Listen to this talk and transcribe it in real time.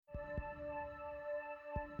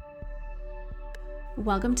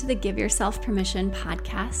Welcome to the Give Yourself Permission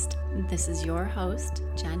podcast. This is your host,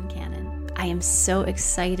 Jen Cannon. I am so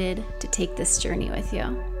excited to take this journey with you.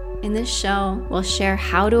 In this show, we'll share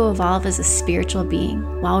how to evolve as a spiritual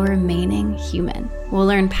being while remaining human. We'll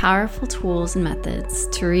learn powerful tools and methods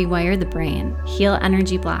to rewire the brain, heal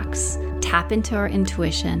energy blocks, tap into our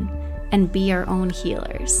intuition, and be our own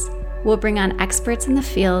healers. We'll bring on experts in the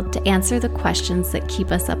field to answer the questions that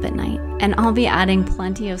keep us up at night. And I'll be adding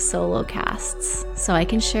plenty of solo casts so I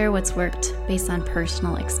can share what's worked based on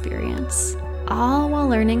personal experience. All while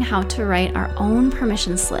learning how to write our own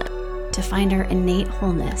permission slip to find our innate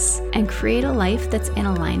wholeness and create a life that's in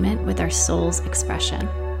alignment with our soul's expression.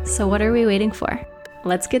 So what are we waiting for?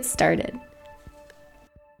 Let's get started.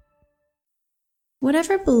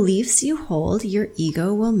 Whatever beliefs you hold, your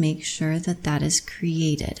ego will make sure that that is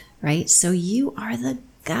created, right? So you are the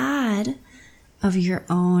god of your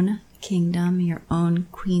own kingdom, your own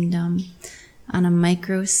queendom. On a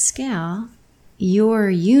micro scale,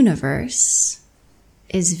 your universe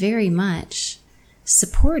is very much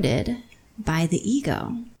supported by the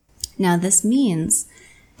ego. Now, this means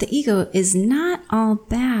the ego is not all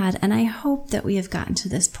bad, and I hope that we have gotten to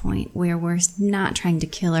this point where we're not trying to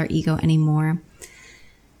kill our ego anymore.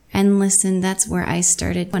 And listen, that's where I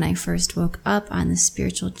started when I first woke up on the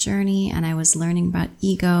spiritual journey and I was learning about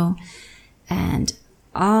ego and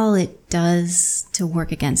all it does to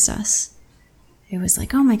work against us. It was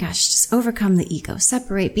like, oh my gosh, just overcome the ego,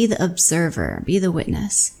 separate, be the observer, be the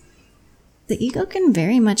witness. The ego can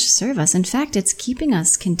very much serve us. In fact, it's keeping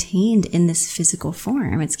us contained in this physical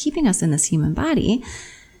form. It's keeping us in this human body.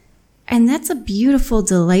 And that's a beautiful,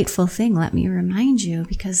 delightful thing, let me remind you,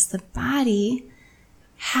 because the body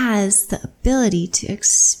has the ability to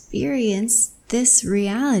experience this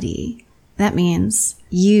reality. That means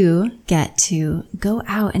you get to go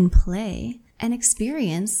out and play and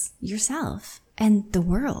experience yourself and the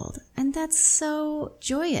world. And that's so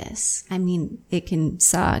joyous. I mean, it can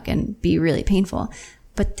suck and be really painful,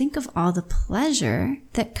 but think of all the pleasure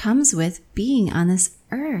that comes with being on this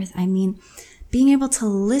earth. I mean, being able to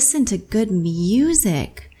listen to good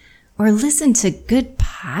music or listen to good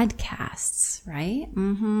podcasts, right?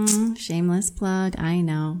 Shameless plug, I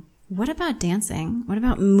know. What about dancing? What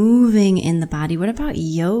about moving in the body? What about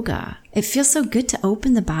yoga? It feels so good to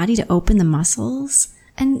open the body, to open the muscles.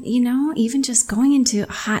 And, even just going into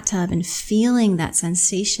a hot tub and feeling that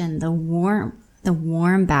sensation, the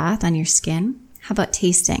warm bath on your skin. How about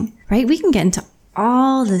tasting, right? We can get into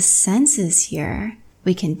all the senses here.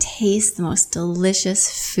 We can taste the most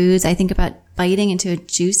delicious foods. I think about biting into a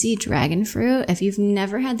juicy dragon fruit. If you've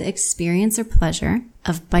never had the experience or pleasure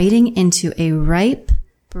of biting into a ripe,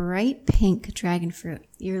 bright pink dragon fruit,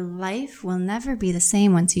 your life will never be the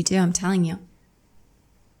same once you do, I'm telling you.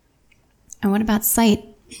 And what about sight?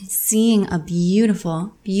 Seeing a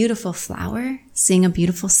beautiful, beautiful flower, seeing a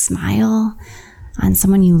beautiful smile on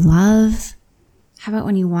someone you love. How about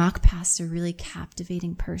when you walk past a really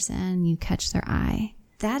captivating person, you catch their eye?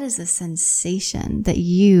 That is a sensation that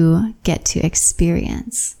you get to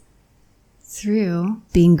experience through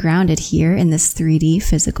being grounded here in this 3D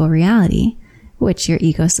physical reality, which your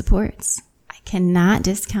ego supports. I cannot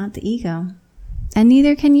discount the ego, and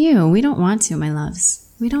neither can you. We don't want to, my loves.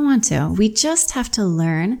 We don't want to. We just have to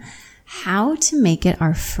learn how to make it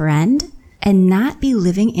our friend and not be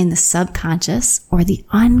living in the subconscious or the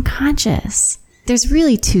unconscious. There's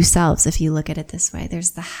really two selves if you look at it this way.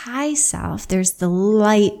 There's the high self. There's the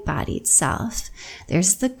light-bodied self.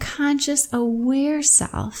 There's the conscious, aware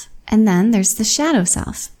self. And then there's the shadow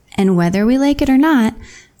self. And whether we like it or not,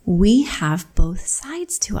 we have both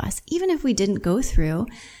sides to us. Even if we didn't go through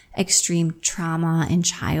extreme trauma in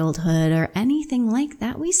childhood or anything like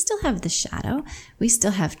that, we still have the shadow. We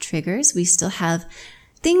still have triggers. We still have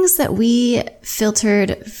things that we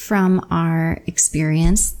filtered from our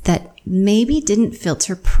experience that maybe didn't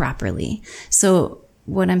filter properly. So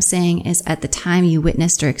what I'm saying is at the time you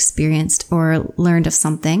witnessed or experienced or learned of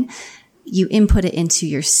something, you input it into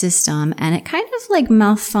your system and it kind of like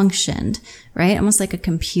malfunctioned, right? Almost like a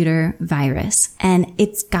computer virus. And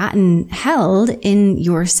it's gotten held in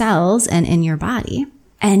your cells and in your body.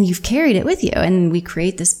 And you've carried it with you. And we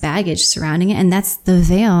create this baggage surrounding it. And that's the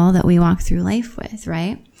veil that we walk through life with,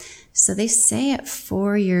 right? So they say at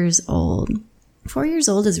 4 years old, 4 years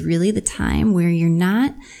old is really the time where you're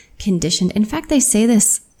not conditioned. In fact, they say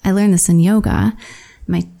this, I learned this in yoga,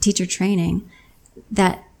 my teacher training,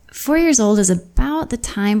 that 4 years old is about the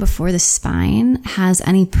time before the spine has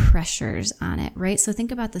any pressures on it, right? So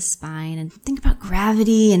think about the spine and think about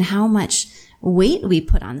gravity and how much weight we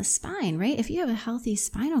put on the spine, right? If you have a healthy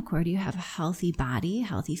spinal cord, you have a healthy body,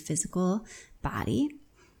 healthy physical body.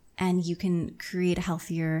 and you can create a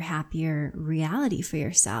healthier, happier reality for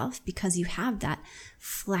yourself because you have that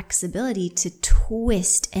flexibility to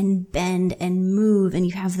twist and bend and move, and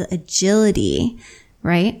you have the agility,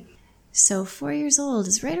 right? So 4 years old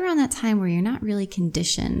is right around that time where you're not really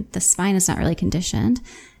conditioned. The spine is not really conditioned,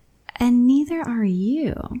 and neither are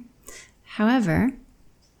you. However,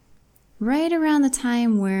 right around the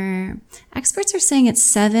time where experts are saying it's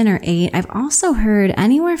 7 or 8, I've also heard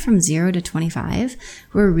anywhere from 0 to 25,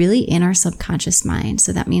 we're really in our subconscious mind.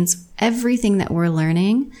 So that means everything that we're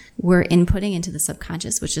learning, we're inputting into the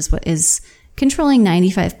subconscious, which is what is controlling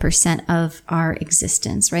 95% of our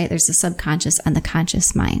existence, right? There's the subconscious and the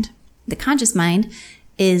conscious mind. The conscious mind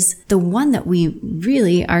is the one that we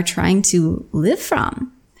really are trying to live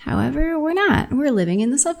from. However, we're not. We're living in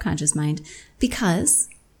the subconscious mind because,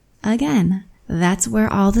 again, that's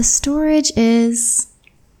where all the storage is.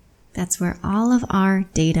 That's where all of our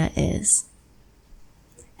data is.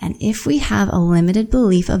 And if we have a limited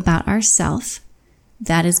belief about ourselves,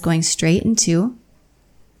 that is going straight into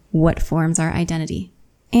what forms our identity.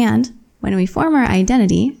 And when we form our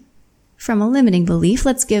identity from a limiting belief,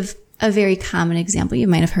 let's give a very common example. You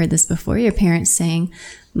might have heard this before. Your parents saying,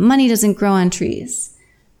 money doesn't grow on trees,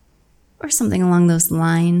 or something along those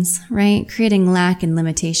lines, right? Creating lack and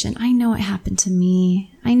limitation. I know it happened to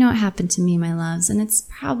me. I know it happened to me, my loves, and it's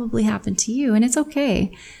probably happened to you, and it's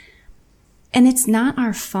okay. And it's not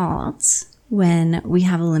our fault when we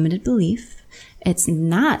have a limited belief. It's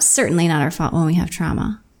certainly not our fault when we have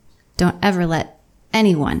trauma. Don't ever let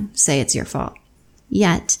anyone say it's your fault.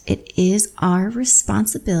 Yet it is our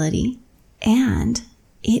responsibility and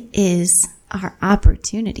it is our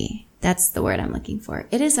opportunity. That's the word I'm looking for.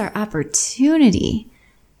 It is our opportunity,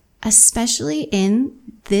 especially in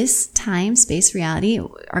this time, space, reality,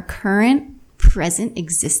 our current, present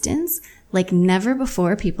existence, like never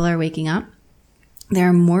before. People are waking up. There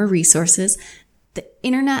are more resources. The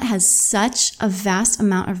internet has such a vast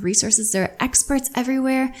amount of resources. There are experts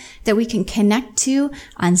everywhere that we can connect to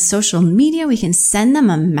on social media. We can send them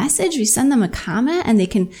a message. We send them a comment and they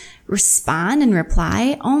can respond and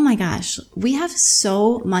reply. Oh my gosh. We have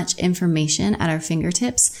so much information at our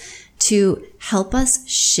fingertips to help us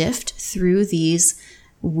shift through these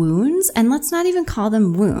wounds. And let's not even call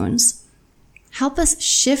them wounds. Help us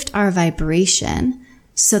shift our vibration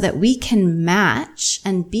so that we can match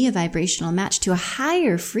and be a vibrational match to a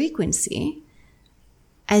higher frequency,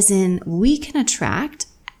 as in we can attract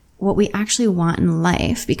what we actually want in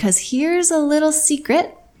life. Because here's a little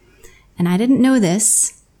secret, and I didn't know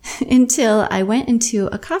this until I went into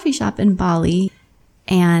a coffee shop in Bali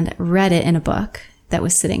and read it in a book that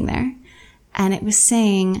was sitting there. And it was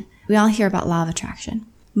saying, we all hear about law of attraction.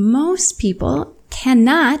 Most people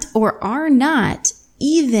cannot or are not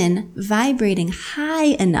even vibrating high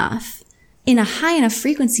enough, in a high enough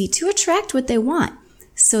frequency to attract what they want.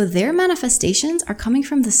 So their manifestations are coming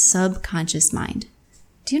from the subconscious mind.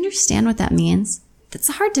 Do you understand what that means? That's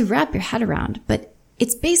hard to wrap your head around, but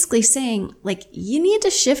it's basically saying, like, you need to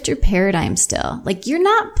shift your paradigm still. Like, you're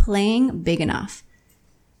not playing big enough.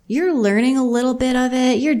 You're learning a little bit of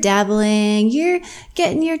it. You're dabbling. You're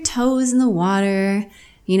getting your toes in the water.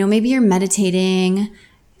 You know, maybe you're meditating.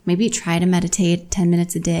 Maybe you try to meditate 10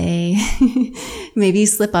 minutes a day. Maybe you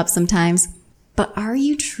slip up sometimes. But are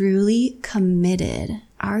you truly committed?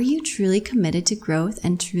 Are you truly committed to growth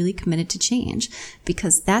and truly committed to change?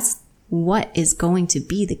 Because that's what is going to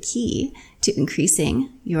be the key to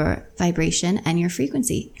increasing your vibration and your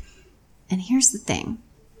frequency. And here's the thing.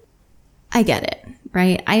 I get it,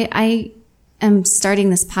 right? I am starting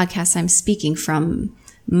this podcast. I'm speaking from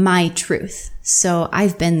my truth. So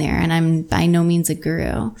I've been there, and I'm by no means a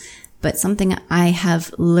guru, but something I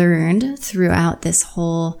have learned throughout this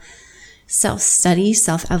whole self-study,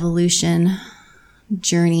 self-evolution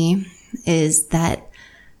journey is that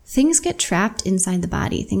things get trapped inside the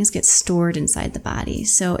body. Things get stored inside the body.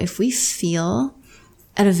 So if we feel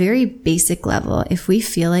at a very basic level, if we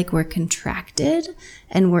feel like we're contracted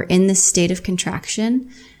and we're in this state of contraction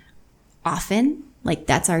often, like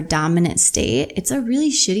that's our dominant state, it's a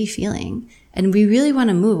really shitty feeling and we really want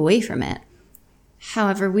to move away from it.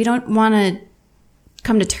 However, we don't want to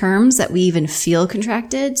come to terms that we even feel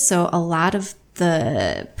contracted. So a lot of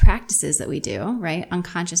the practices that we do, right,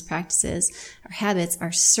 unconscious practices or habits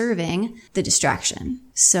are serving the distraction.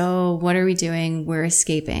 So what are we doing? We're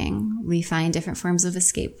escaping. We find different forms of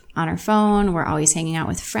escape on our phone. We're always hanging out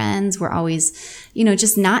with friends. We're always,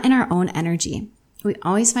 just not in our own energy. We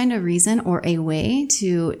always find a reason or a way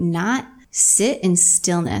to not sit in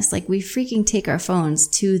stillness. Like we freaking take our phones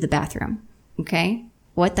to the bathroom. Okay?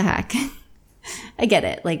 What the heck? I get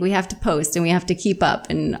it. Like we have to post and we have to keep up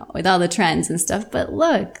and with all the trends and stuff. But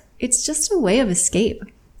look, It's just a way of escape.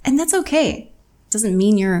 And that's okay. Doesn't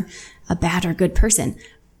mean you're a bad or good person.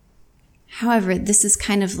 However, this is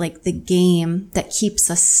kind of like the game that keeps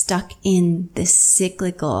us stuck in this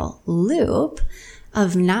cyclical loop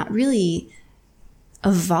of not really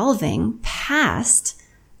evolving past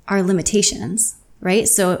our limitations, right?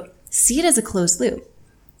 So see it as a closed loop.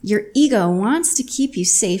 Your ego wants to keep you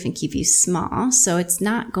safe and keep you small. So it's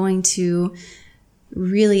not going to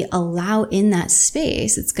really allow in that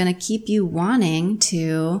space. It's going to keep you wanting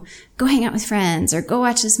to go hang out with friends or go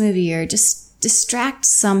watch this movie or just distract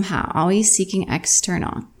somehow, always seeking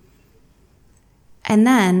external. And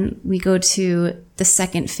then we go to the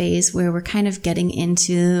second phase where we're kind of getting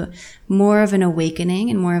into more of an awakening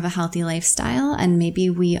and more of a healthy lifestyle. And maybe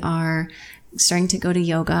we are starting to go to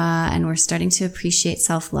yoga and we're starting to appreciate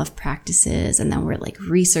self-love practices. And then we're like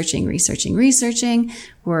researching.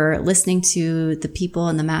 We're listening to the people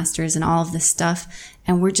and the masters and all of this stuff.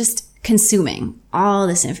 And we're just consuming all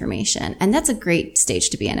this information. And that's a great stage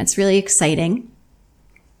to be in. It's really exciting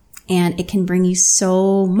and it can bring you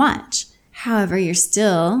so much. However, you're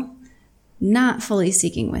still not fully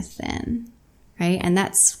seeking within, right? And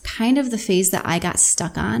that's kind of the phase that I got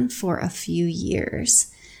stuck on for a few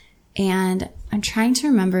years. And I'm trying to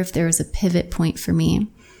remember if there was a pivot point for me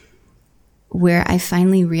where I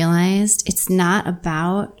finally realized it's not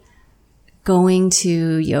about going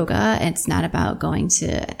to yoga. It's not about going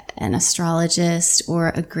to an astrologist or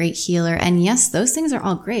a great healer. And yes, those things are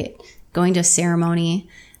all great. Going to a ceremony,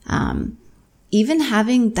 even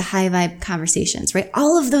having the high vibe conversations, right?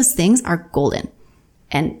 All of those things are golden.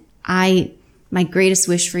 And my greatest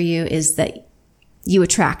wish for you is that you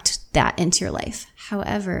attract that into your life.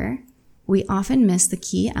 However, we often miss the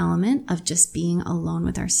key element of just being alone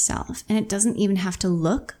with ourselves. And it doesn't even have to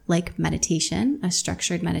look like meditation, a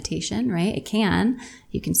structured meditation, right? It can.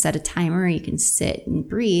 You can set a timer, you can sit and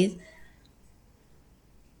breathe.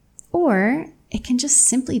 Or it can just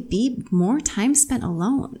simply be more time spent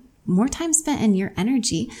alone, more time spent in your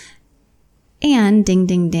energy. And ding,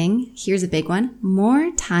 ding, ding, here's a big one,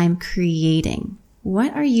 more time creating.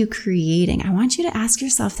 What are you creating? I want you to ask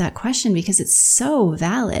yourself that question because it's so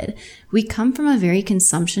valid. We come from a very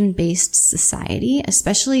consumption-based society,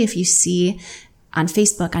 especially if you see on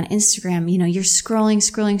Facebook, on Instagram, you're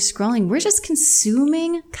scrolling. We're just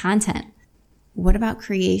consuming content. What about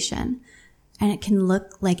creation? And it can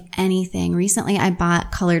look like anything. Recently, I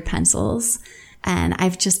bought colored pencils and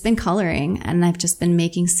I've just been coloring and I've just been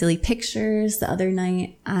making silly pictures. The other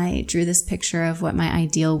night, I drew this picture of what my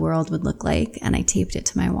ideal world would look like and I taped it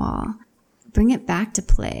to my wall. Bring it back to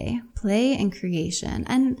play and creation.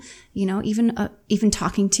 And, even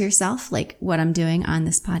talking to yourself, like what I'm doing on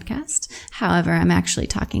this podcast. However, I'm actually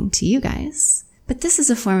talking to you guys. But this is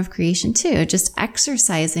a form of creation too, just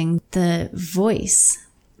exercising the voice.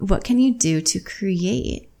 What can you do to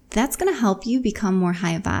create? That's going to help you become more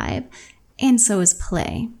high vibe. And so is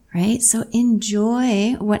play, right? So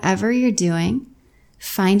enjoy whatever you're doing,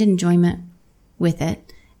 find enjoyment with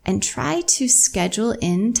it, and try to schedule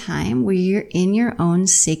in time where you're in your own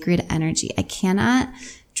sacred energy. I cannot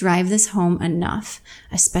drive this home enough,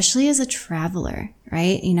 especially as a traveler,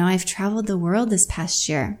 right? I've traveled the world this past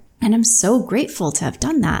year and I'm so grateful to have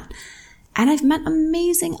done that. And I've met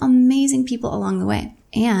amazing, amazing people along the way.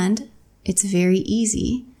 And it's very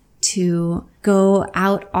easy to go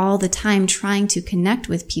out all the time trying to connect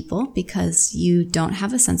with people because you don't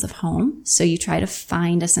have a sense of home. So you try to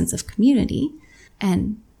find a sense of community.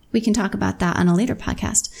 And we can talk about that on a later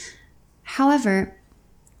podcast. However,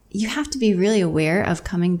 you have to be really aware of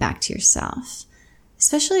coming back to yourself,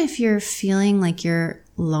 especially if you're feeling like you're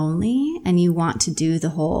lonely and you want to do the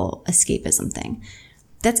whole escapism thing.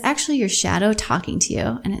 That's actually your shadow talking to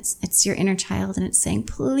you, and it's your inner child, and it's saying,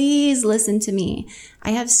 please listen to me.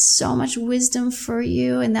 I have so much wisdom for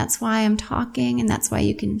you, and that's why I'm talking, and that's why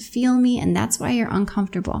you can feel me, and that's why you're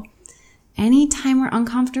uncomfortable. Anytime we're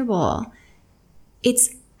uncomfortable,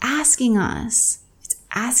 it's asking us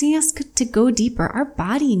to go deeper. Our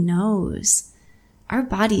body knows. Our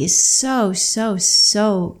body is so, so,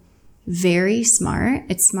 so very smart.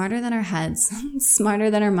 It's smarter than our heads,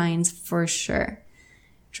 smarter than our minds for sure.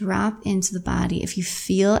 Drop into the body. If you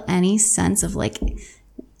feel any sense of like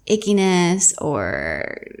ickiness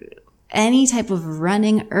or any type of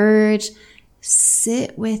running urge,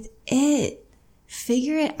 sit with it,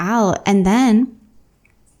 figure it out, and then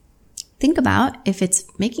think about if it's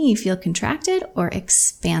making you feel contracted or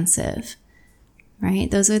expansive, right?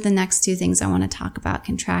 Those are the next two things I want to talk about,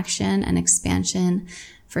 contraction and expansion.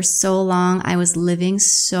 For so long, I was living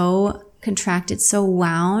so contracted, so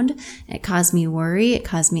wound. It caused me worry. It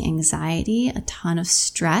caused me anxiety, a ton of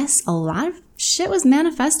stress, a lot of shit was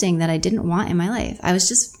manifesting that I didn't want in my life. I was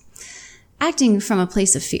just acting from a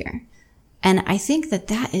place of fear. And I think that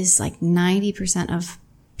that is like 90% of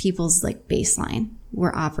people's like baseline.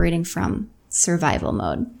 We're operating from survival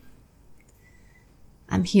mode.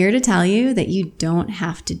 I'm here to tell you that you don't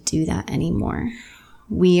have to do that anymore.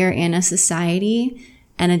 We are in a society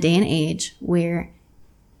and a day and age where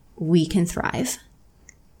we can thrive.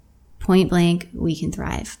 Point blank, we can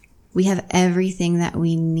thrive. We have everything that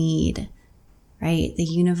we need, right? The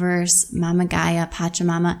universe, Mama Gaia,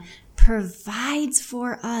 Pachamama provides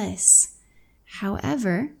for us.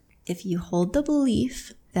 However, if you hold the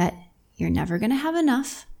belief that you're never going to have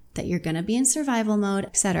enough, that you're going to be in survival mode,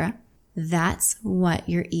 etc., that's what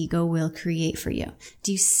your ego will create for you.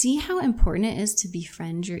 Do you see how important it is to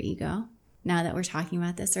befriend your ego? Now that we're talking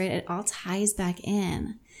about this, right? It all ties back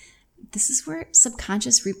in. This is where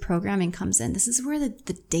subconscious reprogramming comes in. This is where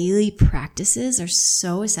the daily practices are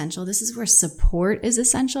so essential. This is where support is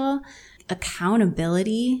essential.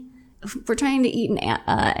 Accountability. We're trying to eat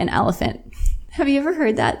an elephant. Have you ever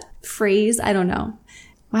heard that phrase? I don't know.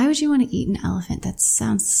 Why would you want to eat an elephant? That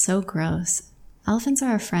sounds so gross. Elephants are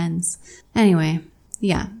our friends. Anyway,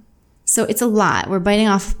 yeah. So it's a lot. We're biting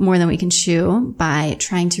off more than we can chew by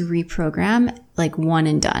trying to reprogram like one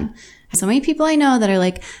and done. So many people I know that are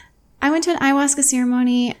like, I went to an ayahuasca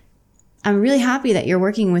ceremony. I'm really happy that you're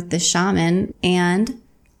working with this shaman. And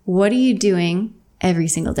what are you doing every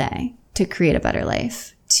single day to create a better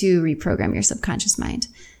life, to reprogram your subconscious mind?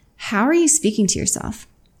 How are you speaking to yourself?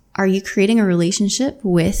 Are you creating a relationship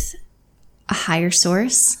with a higher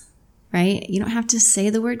source, right? You don't have to say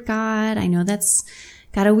the word God. I know that's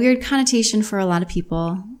got a weird connotation for a lot of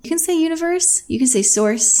people. You can say universe. You can say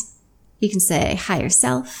source. You can say higher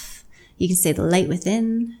self. You can say the light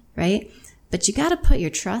within, right? But you got to put your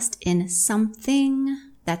trust in something.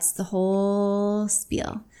 That's the whole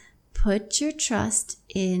spiel. Put your trust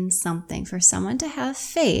in something. For someone to have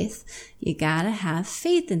faith, you got to have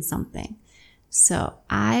faith in something. So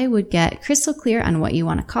I would get crystal clear on what you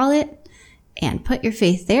want to call it and put your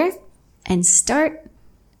faith there and start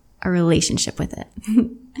a relationship with it.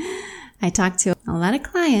 I talk to a lot of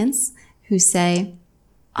clients who say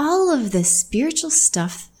all of this spiritual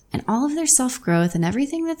stuff and all of their self-growth and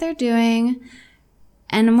everything that they're doing.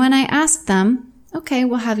 And when I ask them, okay,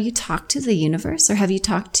 well, have you talked to the universe or have you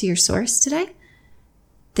talked to your source today?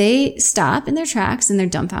 They stop in their tracks and they're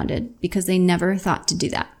dumbfounded because they never thought to do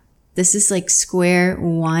that. This is like square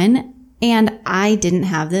one. And I didn't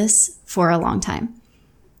have this for a long time.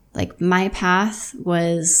 Like my path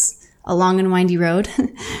was a long and windy road,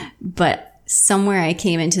 but somewhere I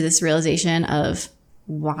came into this realization of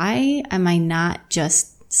why am I not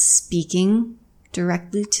just speaking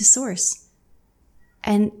directly to source?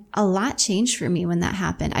 And a lot changed for me when that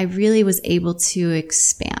happened. I really was able to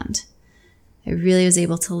expand. I really was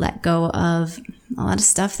able to let go of a lot of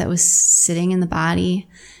stuff that was sitting in the body,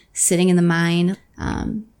 sitting in the mind,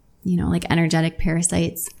 like energetic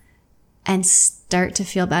parasites, and start to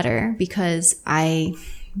feel better because I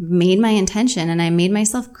made my intention and I made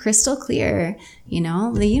myself crystal clear.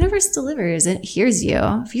 The universe delivers. It hears you.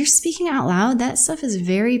 If you're speaking out loud, that stuff is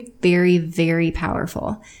very, very, very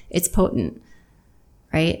powerful. It's potent,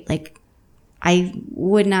 right? Like I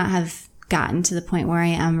would not have gotten to the point where I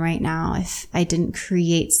am right now if I didn't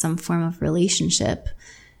create some form of relationship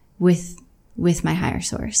with my higher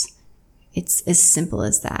source. It's as simple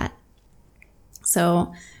as that.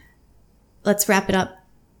 So let's wrap it up.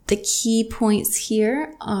 The key points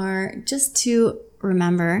here are just to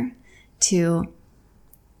remember to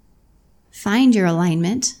find your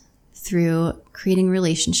alignment through creating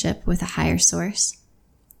relationship with a higher source.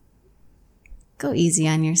 Go easy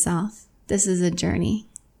on yourself. This is a journey.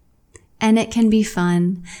 And it can be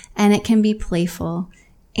fun and it can be playful.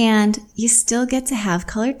 And you still get to have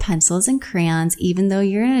colored pencils and crayons even though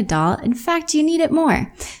you're an adult. In fact, you need it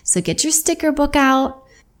more. So get your sticker book out.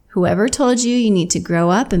 Whoever told you need to grow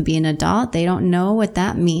up and be an adult, they don't know what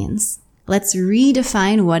that means. Let's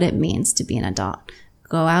redefine what it means to be an adult.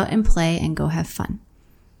 Go out and play and go have fun.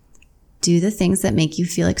 Do the things that make you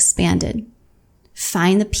feel expanded.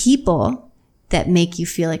 Find the people that make you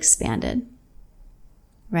feel expanded,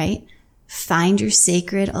 right? Find your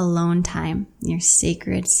sacred alone time, your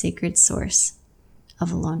sacred source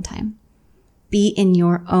of alone time. Be in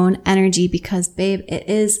your own energy because, babe, it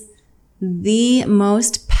is the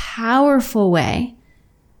most powerful way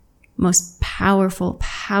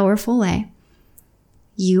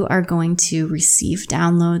you are going to receive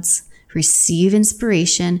downloads, receive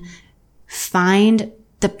inspiration, find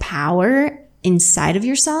the power inside of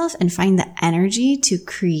yourself and find the energy to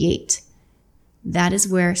create. That is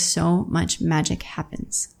where so much magic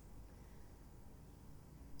happens.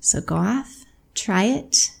 So go off, try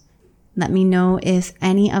it. Let me know if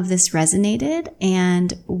any of this resonated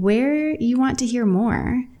and where you want to hear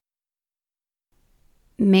more.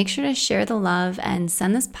 Make sure to share the love and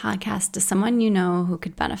send this podcast to someone you know who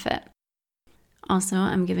could benefit. Also,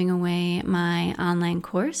 I'm giving away my online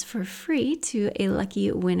course for free to a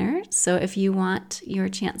lucky winner. So if you want your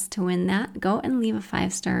chance to win that, go and leave a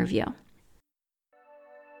 5-star review.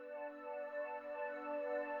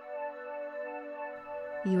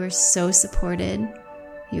 You are so supported.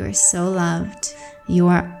 You are so loved. You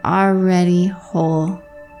are already whole.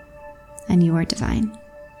 And you are divine.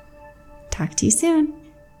 Talk to you soon.